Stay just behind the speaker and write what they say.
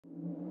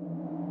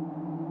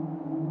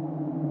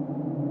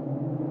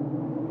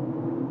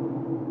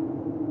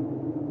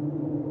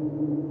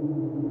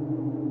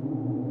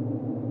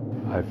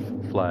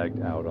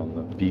flagged out on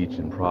the beach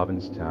in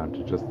Provincetown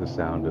to just the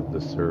sound of the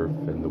surf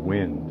and the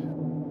wind.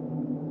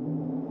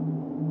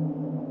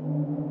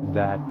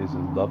 That is a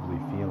lovely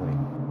feeling.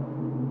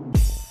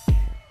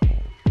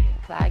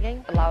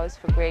 Flagging allows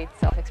for great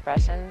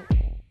self-expression.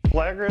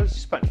 Flaggers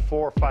spent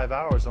 4 or 5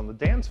 hours on the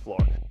dance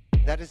floor.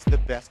 That is the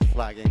best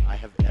flagging I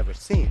have ever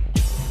seen.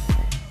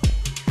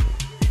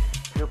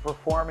 You're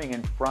performing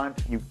in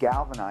front, you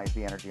galvanize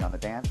the energy on the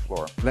dance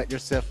floor. Let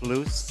yourself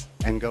loose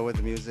and go with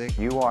the music.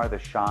 You are the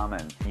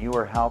shaman. You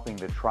are helping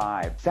the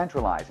tribe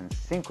centralize and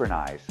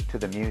synchronize to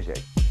the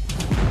music.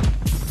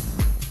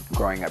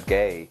 Growing up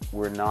gay,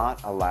 we're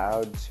not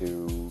allowed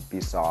to be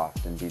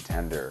soft and be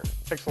tender.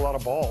 Takes a lot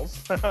of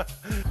balls.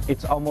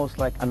 It's almost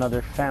like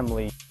another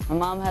family. My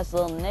mom has a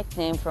little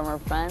nickname from her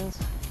friends.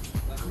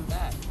 What's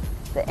that?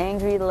 The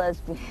Angry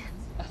Lesbians.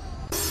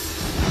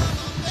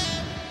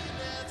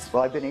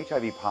 Well, I've been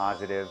HIV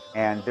positive,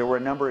 and there were a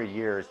number of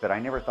years that I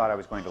never thought I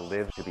was going to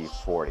live to be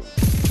 40.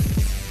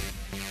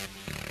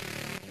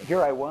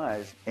 Here I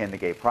was in the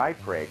Gay Pride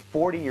Parade,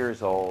 40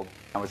 years old.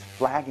 I was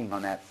flagging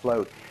on that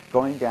float,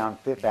 going down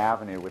Fifth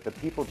Avenue with the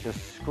people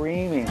just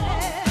screaming.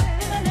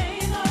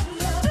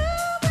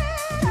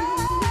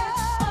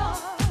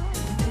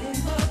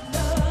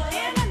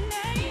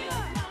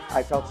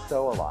 I felt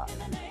so alive,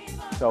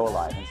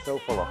 and so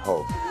full of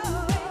hope.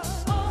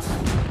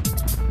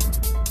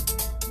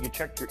 You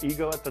check your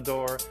ego at the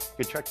door,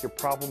 you check your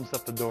problems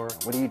at the door.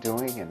 What are you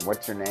doing and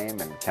what's your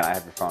name and can I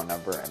have your phone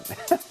number? And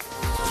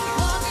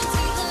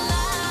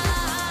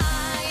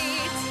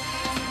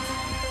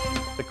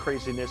The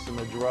craziness and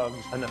the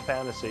drugs and the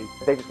fantasy.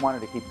 They just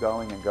wanted to keep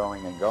going and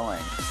going and going.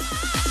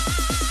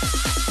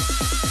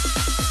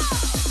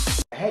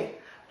 Hey,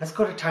 let's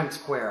go to Times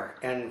Square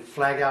and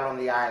flag out on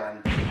the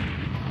island.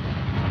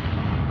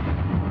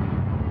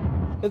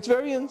 It's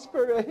very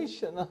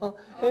inspirational.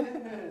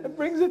 It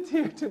brings a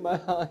tear to my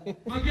eye.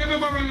 Well, give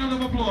him a round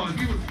of applause.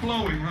 He was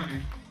flowing,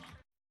 honey.